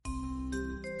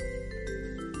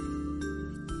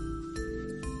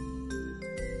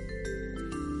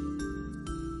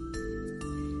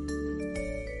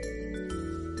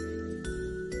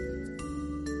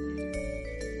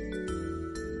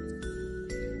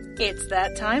It's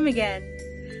that time again.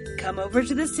 Come over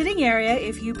to the sitting area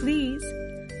if you please.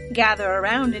 Gather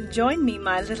around and join me,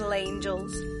 my little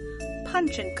angels.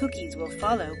 Punch and cookies will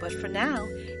follow, but for now,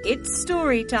 it's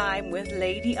story time with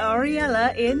Lady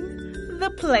Ariella in the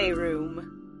playroom.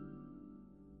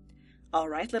 All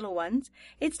right, little ones,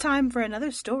 it's time for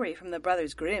another story from the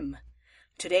Brothers Grimm.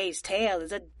 Today's tale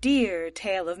is a dear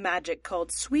tale of magic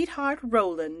called Sweetheart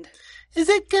Roland. Is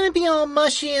it gonna be all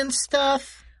mushy and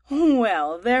stuff?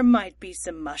 Well, there might be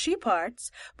some mushy parts,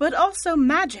 but also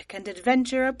magic and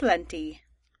adventure aplenty.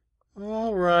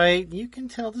 All right, you can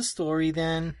tell the story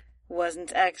then.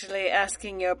 Wasn't actually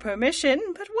asking your permission,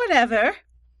 but whatever.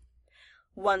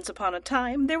 Once upon a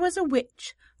time, there was a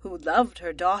witch who loved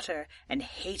her daughter and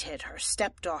hated her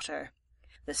stepdaughter.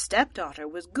 The stepdaughter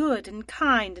was good and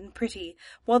kind and pretty,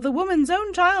 while the woman's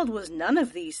own child was none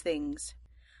of these things.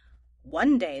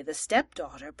 One day the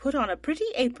stepdaughter put on a pretty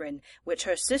apron which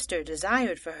her sister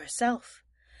desired for herself.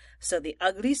 So the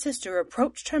ugly sister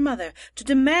approached her mother to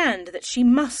demand that she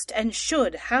must and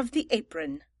should have the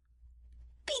apron.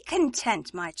 "Be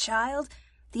content, my child.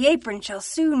 The apron shall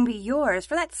soon be yours,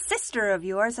 for that sister of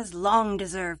yours has long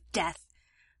deserved death.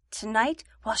 Tonight,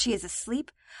 while she is asleep,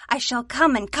 I shall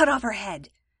come and cut off her head.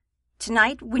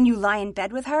 Tonight, when you lie in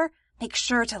bed with her, make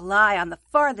sure to lie on the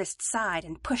farthest side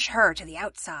and push her to the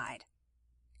outside."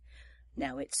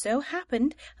 Now it so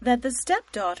happened that the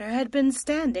stepdaughter had been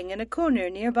standing in a corner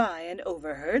nearby and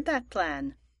overheard that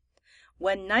plan.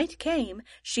 When night came,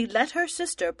 she let her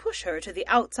sister push her to the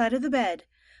outside of the bed,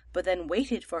 but then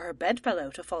waited for her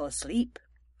bedfellow to fall asleep.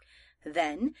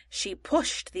 Then she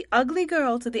pushed the ugly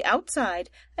girl to the outside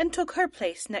and took her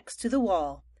place next to the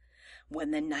wall.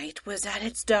 When the night was at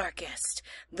its darkest,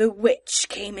 the witch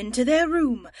came into their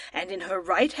room, and in her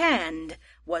right hand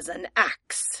was an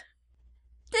axe.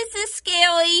 "This is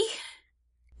scary."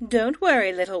 Don't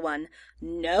worry, little one.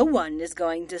 No one is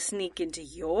going to sneak into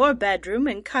your bedroom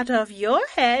and cut off your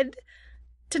head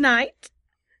tonight.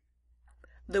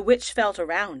 The witch felt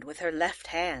around with her left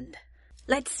hand.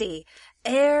 Let's see.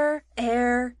 Air,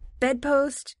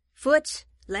 bedpost, foot,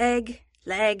 leg,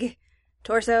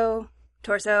 torso,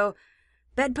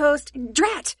 bedpost.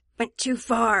 Drat! Went too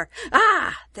far.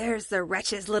 Ah, there's the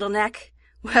wretch's little neck.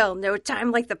 Well, no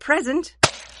time like the present.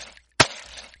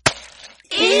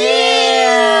 Ew!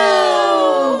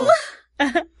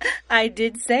 I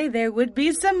did say there would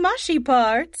be some mushy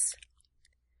parts.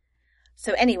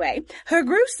 So anyway, her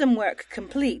gruesome work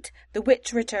complete, the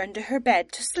witch returned to her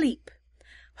bed to sleep.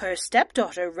 Her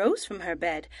stepdaughter rose from her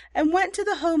bed and went to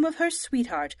the home of her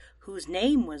sweetheart, whose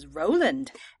name was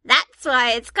Roland. That's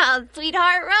why it's called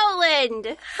Sweetheart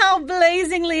Roland. How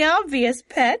blazingly obvious,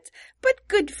 pet, but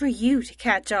good for you to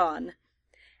catch on.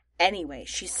 Anyway,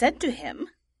 she said to him,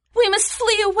 "We must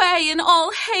flee away in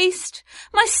all haste.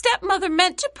 My stepmother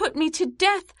meant to put me to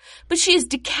death, but she has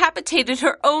decapitated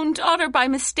her own daughter by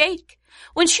mistake.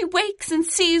 When she wakes and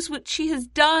sees what she has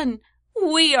done,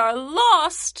 we are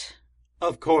lost."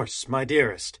 "Of course, my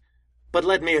dearest. But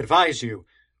let me advise you,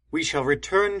 we shall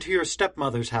return to your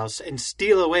stepmother's house and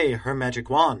steal away her magic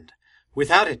wand.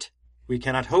 Without it, we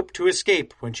cannot hope to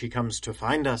escape when she comes to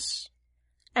find us."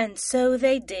 And so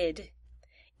they did.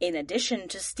 In addition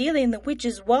to stealing the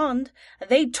witch's wand,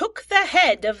 they took the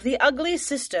head of the ugly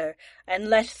sister and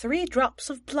let 3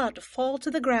 drops of blood fall to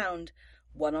the ground,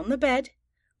 1 on the bed,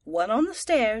 1 on the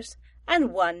stairs,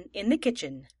 and 1 in the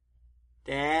kitchen.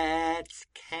 That's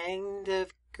kind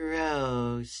of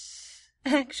gross.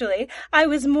 Actually, I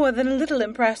was more than a little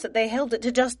impressed that they held it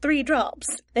to just 3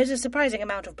 drops. There's a surprising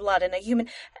amount of blood in a human...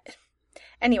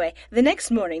 Anyway, the next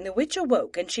morning the witch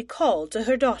awoke and she called to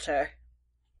her daughter.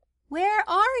 "Where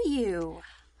are you?"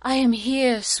 "I am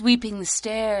here sweeping the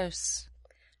stairs,"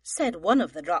 said 1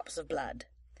 of the drops of blood.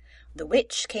 The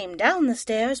witch came down the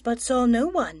stairs but saw no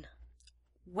one.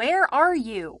 "Where are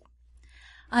you?"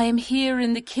 "I am here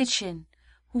in the kitchen,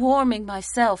 warming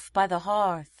myself by the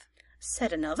hearth,"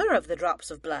 said another of the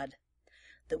drops of blood.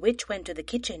 The witch went to the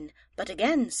kitchen, but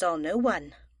again saw no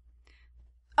one.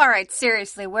 "All right,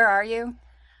 seriously, where are you?"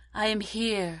 "I am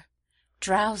here,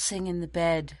 drowsing in the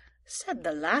bed," said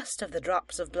the last of the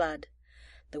drops of blood.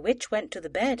 The witch went to the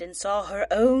bed and saw her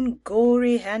own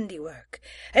gory handiwork.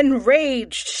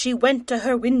 Enraged, she went to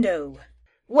her window.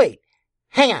 Wait,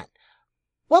 hang on.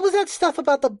 What was that stuff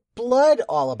about the blood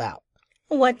all about?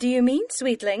 What do you mean,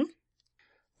 sweetling?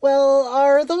 Well,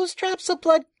 are those drops of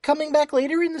blood coming back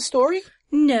later in the story?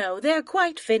 No, they're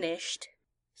quite finished.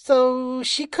 So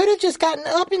she could have just gotten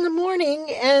up in the morning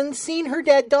and seen her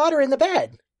dead daughter in the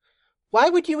bed. Why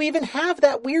would you even have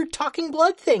that weird talking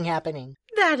blood thing happening?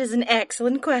 That is an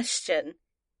excellent question.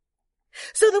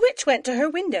 So the witch went to her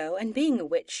window, and being a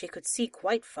witch she could see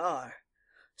quite far.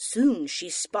 Soon she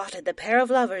spotted the pair of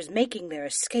lovers making their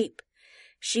escape.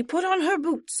 She put on her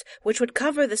boots, which would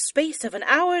cover the space of an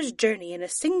hour's journey in a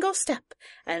single step,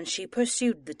 and she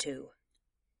pursued the two.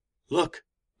 Look,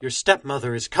 your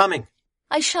stepmother is coming.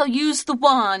 I shall use the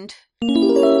wand.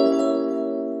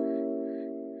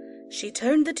 She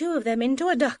turned the two of them into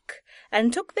a duck,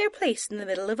 and took their place in the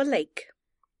middle of a lake.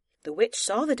 The witch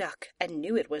saw the duck, and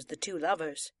knew it was the two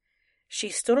lovers. She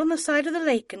stood on the side of the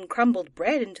lake and crumbled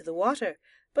bread into the water,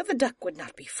 but the duck would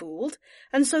not be fooled,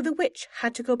 and so the witch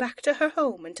had to go back to her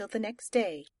home until the next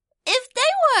day. If they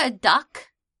were a duck,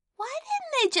 why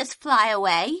didn't they just fly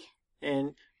away?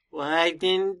 And why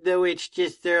didn't the witch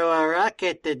just throw a rock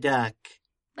at the duck?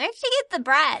 Where'd she get the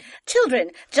bread?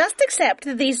 Children, just accept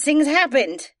that these things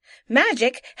happened.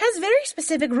 Magic has very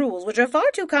specific rules which are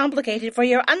far too complicated for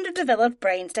your underdeveloped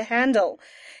brains to handle.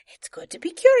 It's good to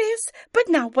be curious, but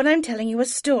not when I'm telling you a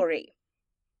story.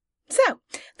 So,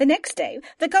 the next day,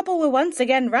 the couple were once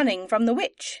again running from the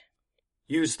witch.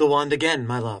 Use the wand again,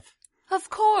 my love. Of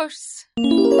course.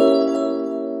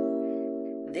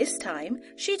 This time,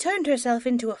 she turned herself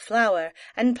into a flower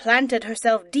and planted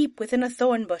herself deep within a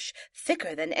thorn bush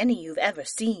thicker than any you've ever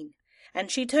seen. And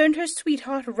she turned her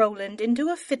sweetheart Roland into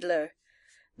a fiddler.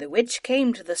 The witch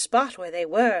came to the spot where they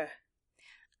were.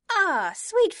 Ah,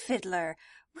 sweet fiddler,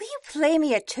 will you play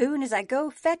me a tune as I go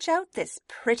fetch out this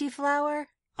pretty flower?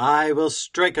 I will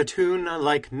strike a tune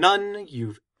like none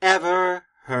you've ever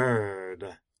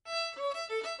heard.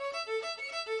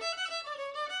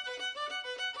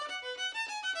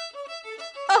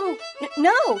 Oh,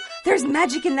 no! There's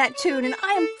magic in that tune, and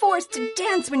I am forced to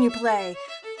dance when you play.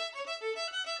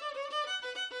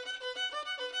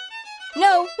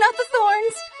 No, not the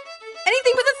thorns!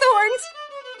 Anything but the thorns!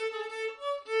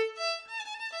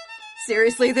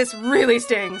 Seriously, this really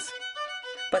stings.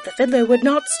 But the fiddler would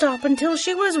not stop until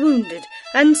she was wounded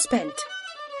and spent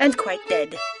and quite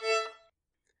dead.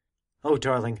 Oh,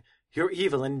 darling, your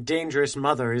evil and dangerous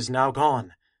mother is now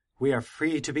gone. We are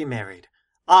free to be married.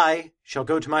 I shall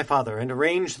go to my father and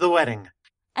arrange the wedding.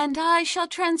 And I shall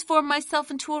transform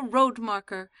myself into a road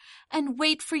marker and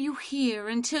wait for you here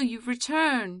until you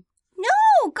return.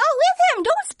 No, go with him!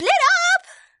 Don't split up!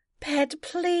 Pet,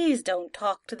 please don't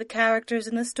talk to the characters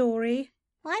in the story.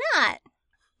 Why not?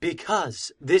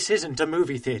 Because this isn't a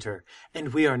movie theater,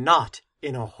 and we are not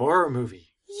in a horror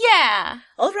movie. Yeah.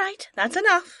 All right, that's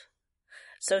enough.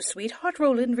 So Sweetheart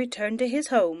Roland returned to his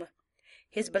home.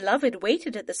 His beloved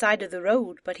waited at the side of the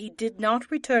road, but he did not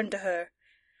return to her.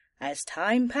 As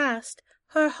time passed,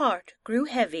 her heart grew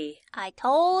heavy. I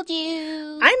told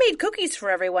you. I made cookies for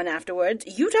everyone afterwards.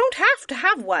 You don't have to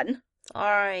have one.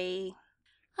 Sorry.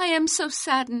 I am so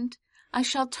saddened. I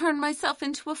shall turn myself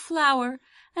into a flower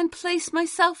and place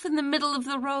myself in the middle of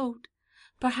the road.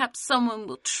 Perhaps someone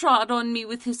will trod on me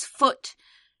with his foot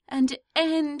and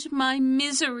end my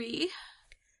misery.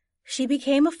 She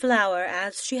became a flower,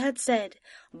 as she had said,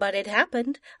 but it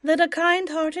happened that a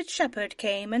kind-hearted shepherd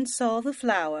came and saw the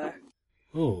flower.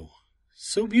 Oh,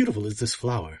 so beautiful is this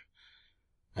flower.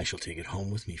 I shall take it home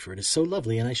with me, for it is so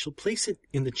lovely, and I shall place it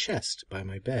in the chest by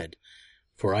my bed,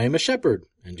 for I am a shepherd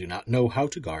and do not know how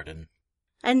to garden.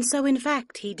 And so, in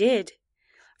fact, he did.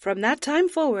 From that time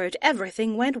forward,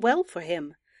 everything went well for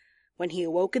him. When he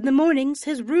awoke in the mornings,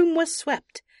 his room was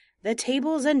swept, the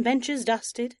tables and benches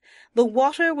dusted, the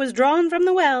water was drawn from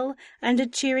the well, and a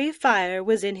cheery fire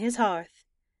was in his hearth.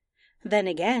 Then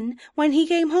again, when he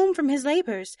came home from his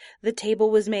labours, the table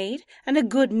was made, and a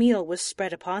good meal was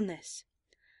spread upon this.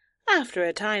 After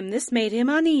a time this made him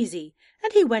uneasy,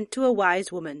 and he went to a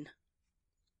wise woman.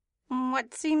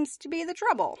 What seems to be the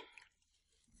trouble?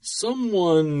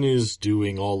 Someone is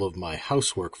doing all of my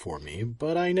housework for me,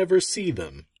 but I never see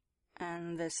them.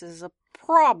 And this is a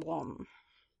problem.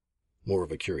 More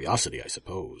of a curiosity, I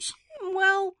suppose.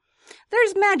 Well,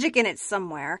 there's magic in it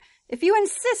somewhere. If you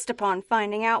insist upon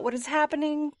finding out what is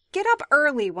happening, get up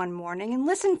early one morning and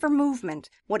listen for movement.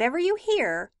 Whatever you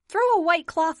hear, throw a white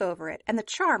cloth over it, and the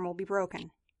charm will be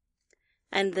broken.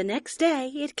 And the next day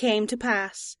it came to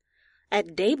pass.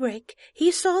 At daybreak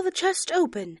he saw the chest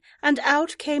open, and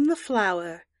out came the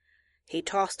flower. He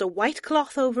tossed a white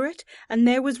cloth over it, and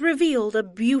there was revealed a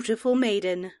beautiful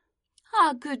maiden.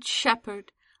 Ah, good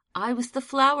shepherd, I was the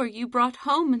flower you brought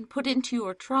home and put into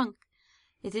your trunk.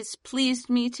 It has pleased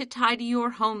me to tidy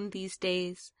your home these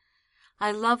days.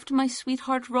 I loved my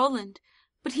sweetheart Roland,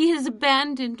 but he has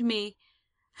abandoned me,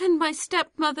 and my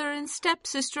stepmother and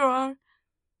stepsister are,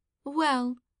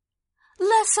 well,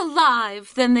 less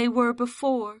alive than they were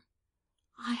before.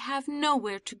 I have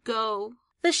nowhere to go.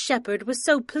 The shepherd was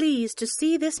so pleased to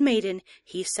see this maiden,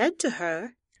 he said to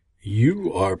her,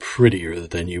 "You are prettier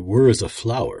than you were as a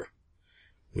flower.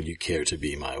 Would you care to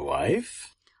be my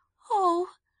wife?" Oh,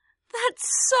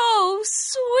 that's so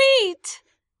sweet.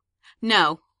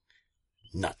 No.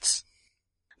 Nuts.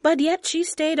 But yet she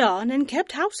stayed on and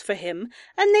kept house for him,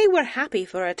 and they were happy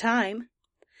for a time.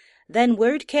 Then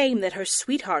word came that her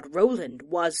sweetheart Roland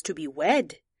was to be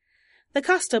wed. The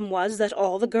custom was that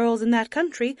all the girls in that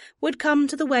country would come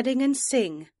to the wedding and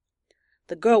sing.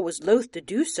 The girl was loath to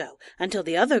do so until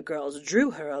the other girls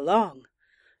drew her along.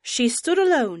 She stood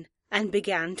alone and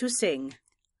began to sing.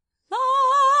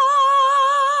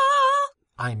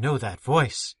 I know that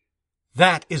voice.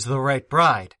 That is the right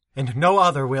bride, and no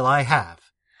other will I have.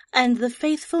 And the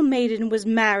faithful maiden was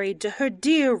married to her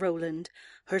dear Roland.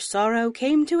 Her sorrow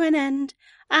came to an end,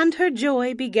 and her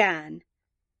joy began.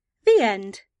 The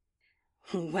end.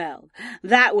 Well,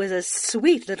 that was a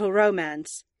sweet little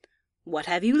romance. What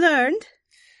have you learned?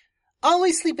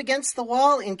 Always sleep against the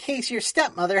wall in case your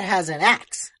stepmother has an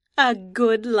axe. A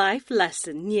good life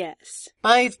lesson, yes.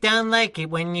 Boys don't like it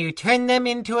when you turn them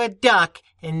into a duck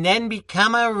and then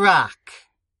become a rock.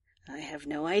 I have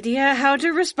no idea how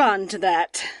to respond to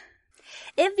that.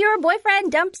 If your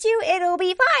boyfriend dumps you, it'll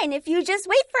be fine if you just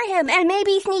wait for him and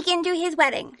maybe sneak into his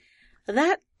wedding.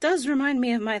 That does remind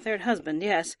me of my third husband,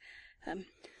 yes.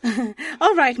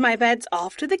 All right, my pets,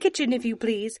 off to the kitchen, if you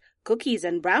please. Cookies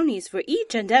and brownies for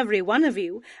each and every one of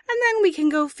you, and then we can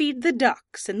go feed the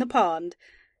ducks in the pond.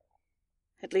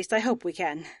 At least I hope we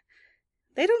can.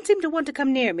 They don't seem to want to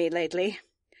come near me lately.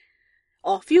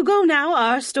 Off you go now,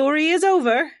 our story is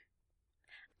over.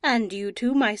 And you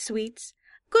too, my sweets.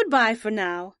 Goodbye for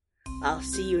now. I'll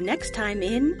see you next time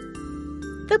in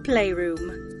The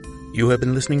Playroom. You have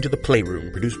been listening to The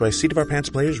Playroom, produced by Seat of Our Pants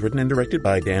Players, written and directed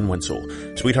by Dan Wenzel.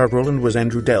 Sweetheart Roland was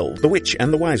Andrew Dell. The Witch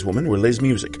and the Wise Woman were Liz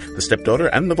Music. The Stepdaughter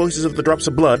and the Voices of the Drops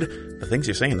of Blood, the things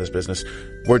you say in this business,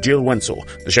 were Jill Wenzel.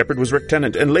 The Shepherd was Rick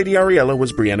Tennant, and Lady Ariella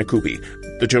was Brianna Coopy.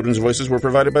 The children's voices were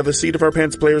provided by the Seat of Our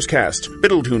Pants Players cast.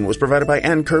 Fiddletune was provided by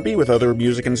Ann Kirby, with other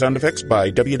music and sound effects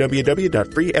by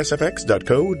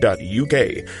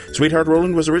www.freesfx.co.uk. Sweetheart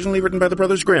Roland was originally written by the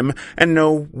Brothers Grimm, and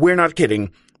no, we're not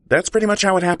kidding. That's pretty much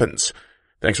how it happens.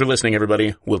 Thanks for listening,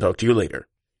 everybody. We'll talk to you later.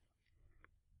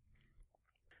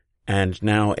 And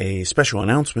now a special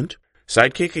announcement.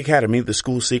 Sidekick Academy, The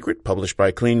School Secret, published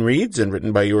by Clean Reads and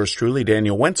written by yours truly,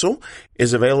 Daniel Wenzel,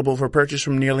 is available for purchase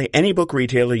from nearly any book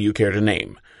retailer you care to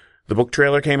name. The book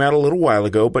trailer came out a little while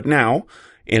ago, but now,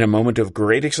 in a moment of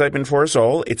great excitement for us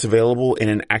all, it's available in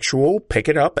an actual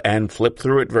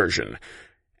pick-it-up-and-flip-through-it version.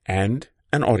 And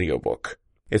an audiobook.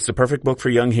 It's the perfect book for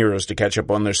young heroes to catch up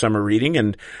on their summer reading,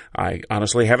 and I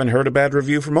honestly haven't heard a bad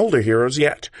review from older heroes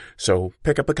yet, so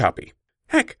pick up a copy.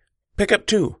 Heck, pick up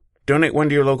two. Donate one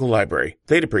to your local library.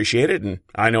 They'd appreciate it, and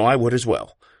I know I would as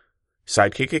well.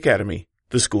 Sidekick Academy,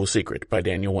 The School Secret by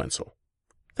Daniel Wenzel.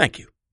 Thank you.